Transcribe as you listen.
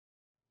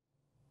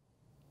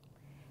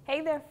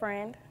Hey there,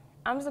 friend.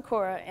 I'm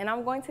Zakora, and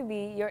I'm going to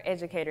be your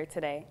educator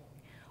today.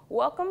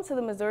 Welcome to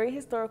the Missouri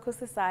Historical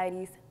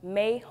Society's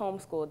May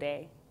Homeschool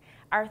Day.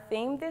 Our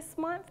theme this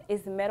month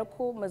is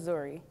Medical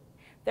Missouri.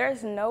 There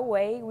is no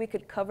way we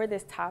could cover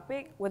this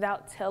topic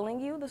without telling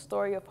you the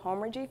story of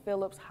Homer G.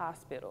 Phillips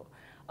Hospital,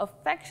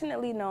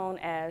 affectionately known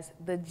as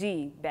the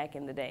G back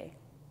in the day.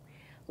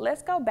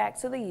 Let's go back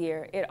to the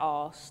year it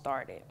all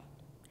started.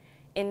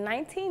 In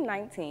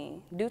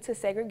 1919, due to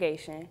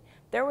segregation,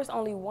 there was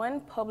only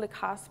one public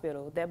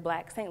hospital that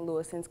Black St.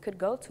 Louisans could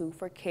go to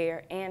for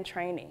care and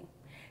training,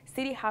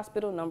 City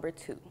Hospital No.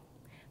 2.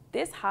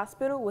 This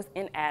hospital was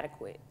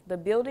inadequate. The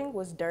building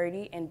was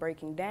dirty and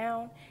breaking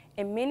down,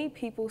 and many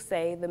people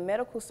say the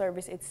medical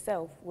service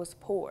itself was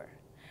poor.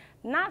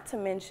 Not to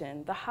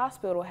mention, the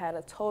hospital had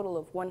a total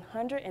of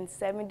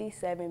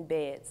 177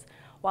 beds,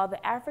 while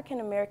the African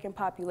American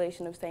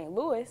population of St.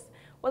 Louis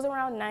was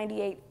around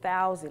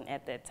 98,000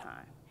 at that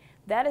time.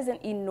 That is an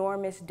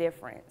enormous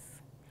difference.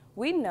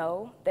 We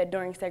know that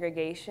during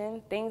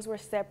segregation, things were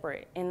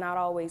separate and not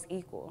always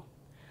equal.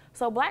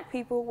 So Black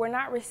people were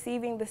not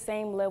receiving the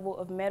same level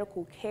of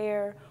medical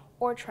care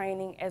or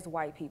training as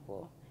white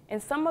people,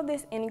 and some of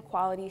this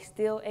inequality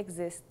still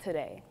exists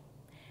today.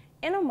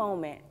 In a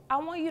moment, I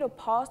want you to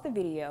pause the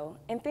video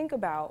and think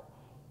about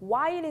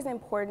why it is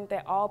important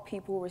that all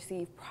people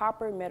receive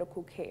proper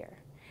medical care.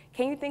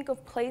 Can you think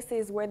of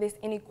places where this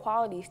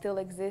inequality still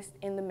exists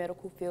in the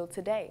medical field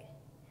today?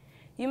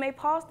 You may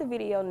pause the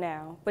video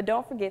now, but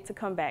don't forget to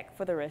come back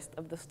for the rest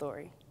of the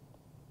story.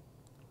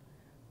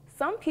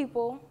 Some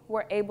people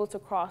were able to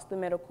cross the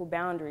medical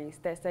boundaries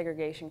that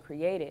segregation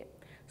created,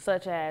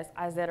 such as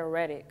Izetta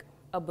Reddick,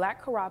 a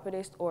Black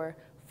chiropodist or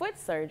foot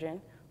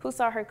surgeon who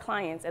saw her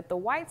clients at the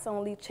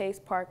whites-only Chase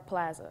Park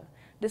Plaza,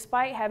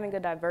 despite having a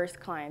diverse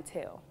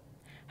clientele.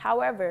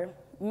 However,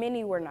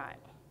 many were not.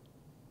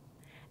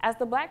 As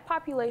the Black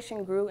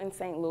population grew in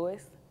St.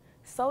 Louis,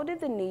 so did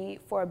the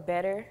need for a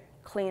better,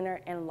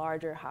 cleaner, and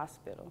larger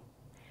hospital.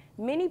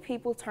 Many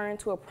people turned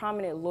to a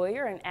prominent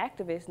lawyer and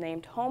activist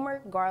named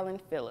Homer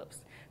Garland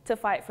Phillips to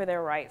fight for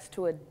their rights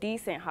to a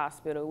decent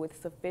hospital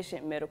with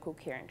sufficient medical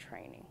care and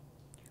training.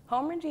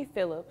 Homer G.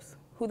 Phillips,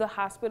 who the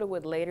hospital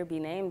would later be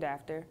named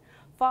after,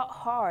 fought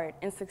hard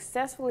and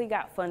successfully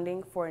got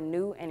funding for a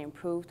new and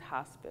improved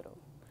hospital.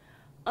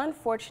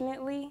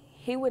 Unfortunately,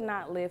 he would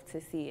not live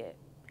to see it.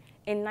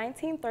 In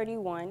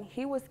 1931,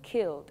 he was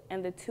killed,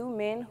 and the two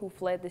men who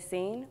fled the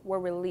scene were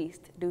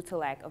released due to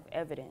lack of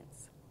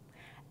evidence.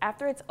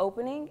 After its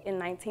opening in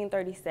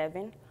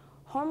 1937,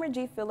 Homer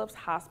G. Phillips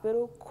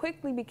Hospital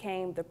quickly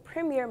became the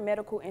premier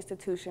medical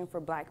institution for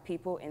Black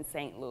people in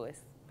St.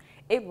 Louis.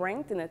 It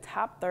ranked in the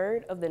top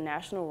third of the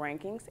national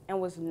rankings and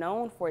was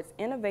known for its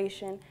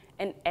innovation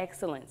and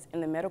excellence in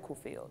the medical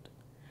field.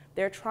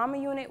 Their trauma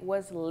unit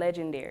was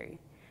legendary.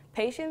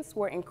 Patients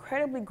were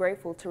incredibly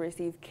grateful to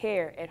receive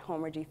care at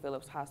Homer G.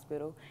 Phillips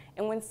Hospital,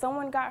 and when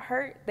someone got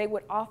hurt, they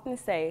would often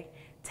say,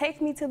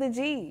 "Take me to the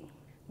G."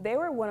 They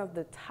were one of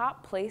the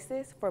top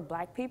places for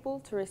Black people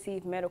to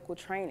receive medical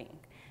training,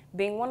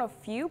 being one of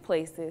few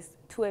places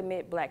to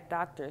admit Black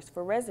doctors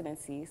for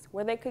residencies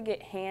where they could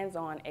get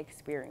hands-on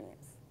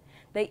experience.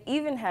 They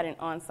even had an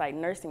on-site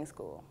nursing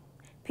school.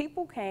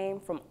 People came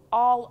from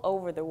all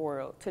over the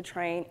world to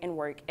train and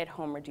work at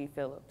Homer G.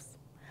 Phillips.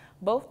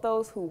 Both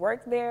those who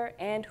worked there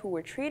and who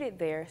were treated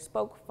there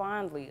spoke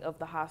fondly of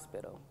the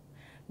hospital.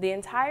 The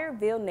entire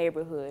Ville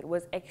neighborhood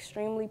was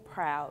extremely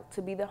proud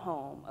to be the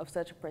home of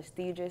such a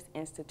prestigious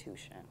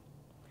institution.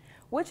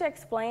 Which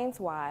explains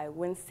why,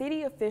 when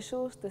city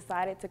officials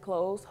decided to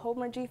close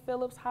Homer G.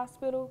 Phillips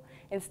Hospital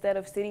instead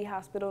of City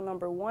Hospital No.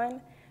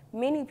 1,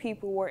 many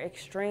people were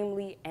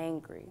extremely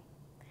angry.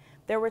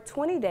 There were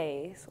 20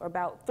 days, or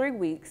about 3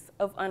 weeks,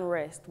 of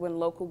unrest when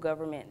local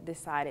government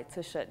decided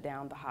to shut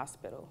down the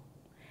hospital.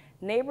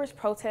 Neighbors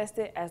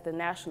protested as the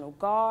National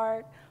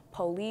Guard,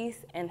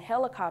 police, and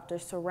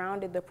helicopters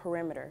surrounded the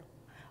perimeter,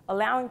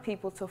 allowing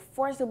people to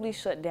forcibly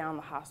shut down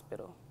the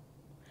hospital.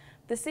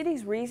 The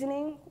city's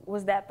reasoning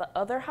was that the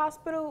other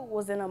hospital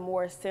was in a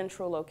more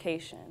central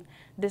location,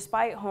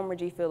 despite Homer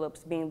G.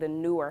 Phillips being the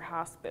newer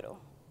hospital.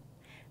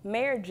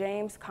 Mayor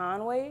James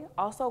Conway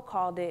also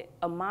called it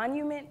a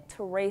monument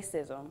to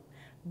racism,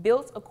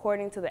 built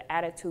according to the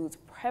attitudes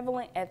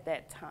prevalent at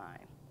that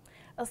time,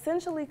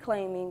 essentially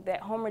claiming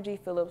that Homer G.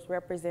 Phillips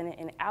represented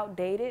an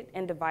outdated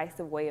and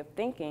divisive way of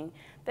thinking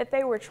that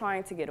they were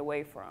trying to get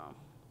away from.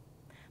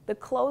 The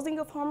closing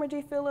of Homer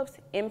G. Phillips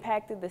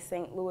impacted the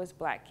St. Louis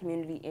Black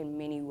community in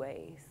many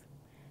ways.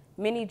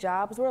 Many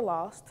jobs were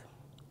lost,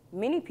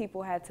 many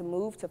people had to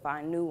move to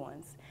find new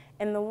ones,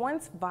 and the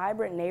once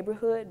vibrant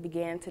neighborhood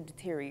began to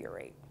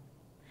deteriorate.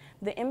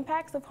 The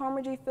impacts of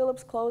Homer G.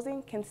 Phillips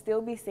closing can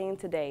still be seen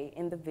today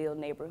in the Ville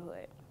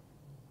neighborhood.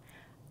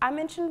 I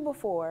mentioned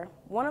before,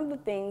 one of the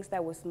things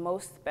that was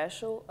most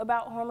special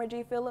about Homer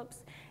G.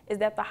 Phillips is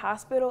that the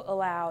hospital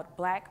allowed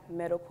Black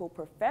medical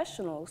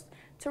professionals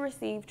to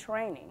receive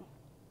training.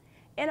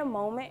 In a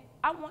moment,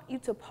 I want you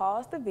to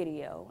pause the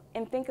video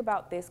and think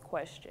about this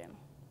question.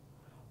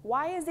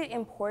 Why is it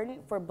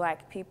important for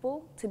Black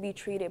people to be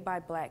treated by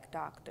Black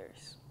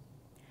doctors?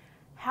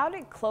 How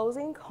did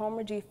closing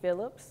Homer G.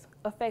 Phillips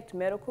affect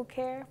medical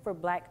care for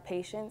Black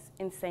patients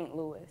in St.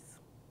 Louis?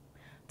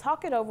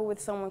 Talk it over with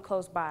someone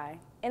close by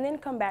and then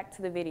come back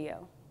to the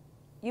video.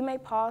 You may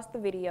pause the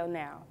video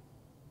now.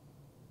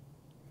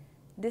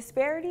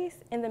 Disparities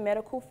in the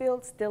medical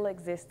field still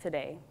exist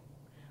today.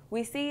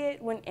 We see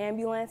it when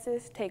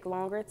ambulances take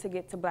longer to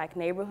get to Black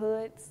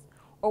neighborhoods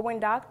or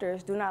when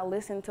doctors do not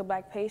listen to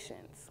Black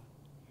patients.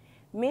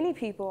 Many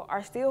people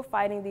are still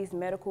fighting these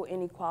medical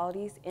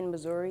inequalities in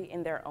Missouri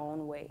in their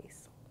own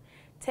ways.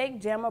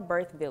 Take JAMA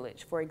Birth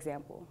Village, for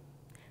example.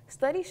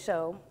 Studies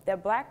show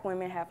that Black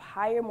women have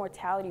higher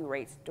mortality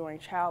rates during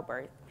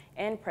childbirth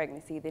and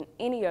pregnancy than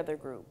any other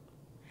group.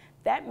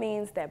 That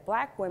means that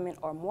Black women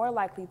are more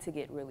likely to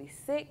get really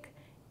sick,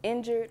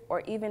 injured,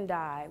 or even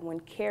die when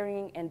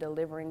carrying and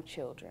delivering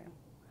children.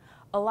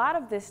 A lot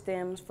of this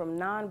stems from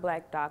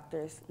non-Black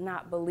doctors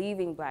not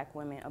believing Black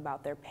women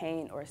about their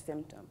pain or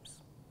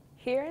symptoms.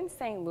 Here in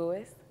St.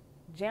 Louis,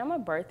 JAMA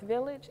Birth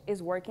Village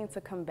is working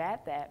to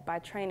combat that by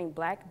training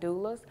Black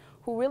doulas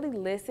who really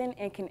listen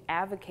and can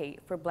advocate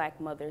for Black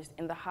mothers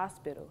in the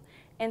hospital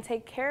and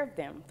take care of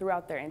them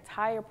throughout their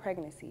entire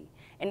pregnancy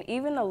and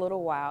even a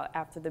little while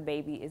after the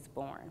baby is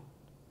born.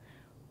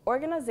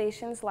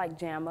 Organizations like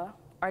JAMA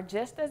are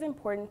just as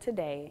important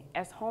today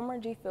as Homer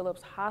G.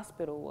 Phillips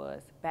Hospital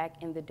was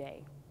back in the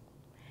day.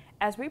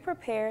 As we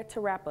prepare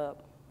to wrap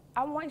up,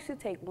 I want you to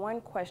take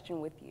one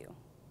question with you.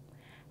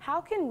 How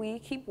can we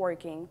keep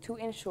working to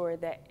ensure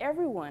that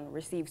everyone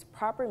receives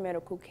proper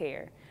medical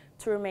care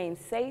to remain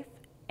safe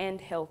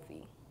and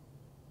healthy?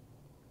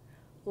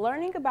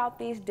 Learning about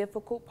these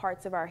difficult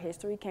parts of our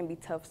history can be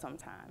tough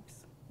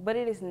sometimes, but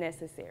it is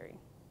necessary.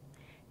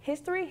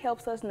 History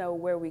helps us know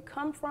where we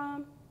come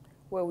from,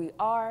 where we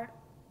are,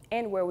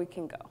 and where we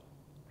can go.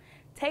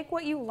 Take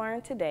what you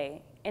learned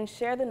today and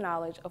share the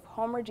knowledge of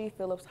Homer G.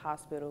 Phillips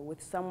Hospital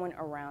with someone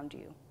around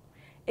you.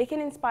 It can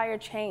inspire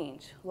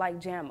change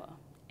like JAMA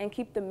and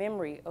keep the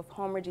memory of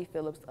Homer G.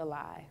 Phillips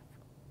alive.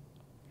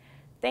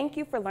 Thank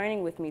you for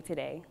learning with me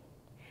today.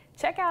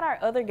 Check out our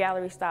other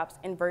gallery stops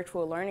and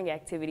virtual learning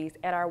activities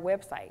at our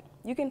website.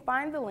 You can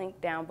find the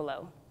link down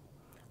below.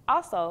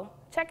 Also,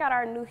 check out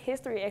our new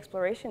History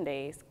Exploration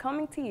Days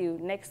coming to you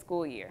next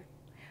school year.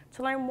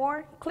 To learn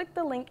more, click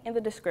the link in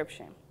the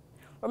description.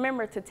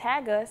 Remember to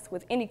tag us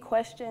with any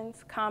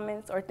questions,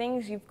 comments, or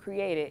things you've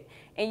created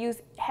and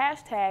use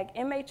hashtag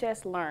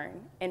MHSLearn,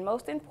 and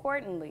most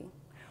importantly,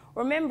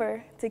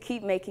 remember to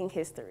keep making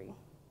history.